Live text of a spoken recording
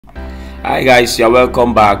Hi guys, you're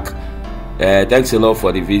welcome back. Thanks a lot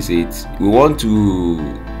for the visit. We want to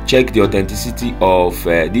check the authenticity of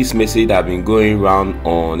this message that have been going around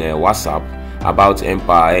on WhatsApp about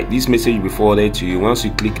Npower. This message will be forwarded to you. Once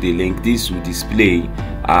you click the link, this will display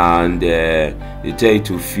and they tell you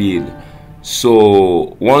to fill.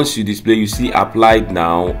 So once you display, you see applied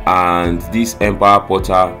now, and this Npower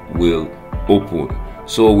portal will open.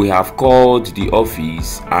 So we have called the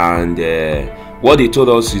office, and what they told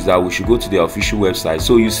us is that we should go to the official website.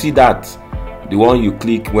 So you see that the one you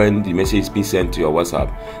click when the message is being sent to your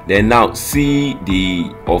WhatsApp. Then now see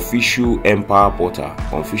the official Npower portal,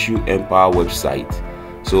 official Npower website.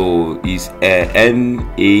 So it's NASIMAS.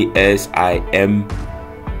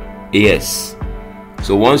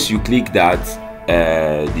 So once you click that,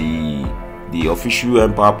 the official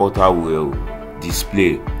Npower portal will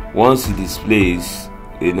display. Once it displays,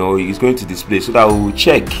 it's going to display so that we will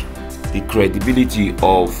check the credibility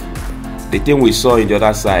of the thing we saw in the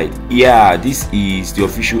other side. Yeah, this is the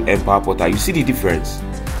official Npower portal. You see the difference?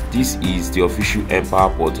 This is the official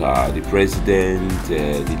Npower portal, the president,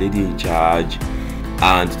 the lady in charge,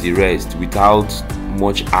 and the rest, without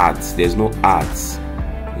much ads. There's no ads.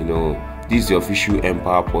 This is the official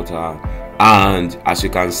Npower portal, and as you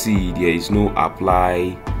can see, there is no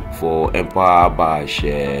apply for Npower bash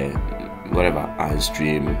whatever and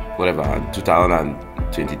stream whatever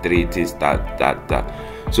 2023 things that.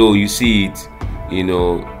 So you see it,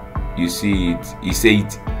 you see it. You say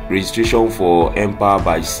it, registration for Npower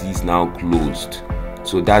bash C is now closed.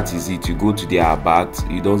 So that is it. You go to their about,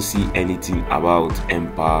 you don't see anything about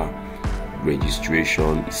Npower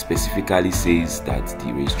registration. It specifically says that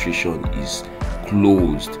the registration is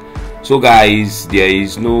closed. So guys, there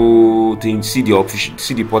is no thing. See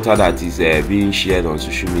the portal that is being shared on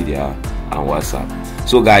social media and WhatsApp.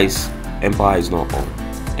 So guys, Npower is not on.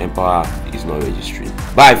 Npower is not registering.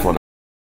 Bye for now.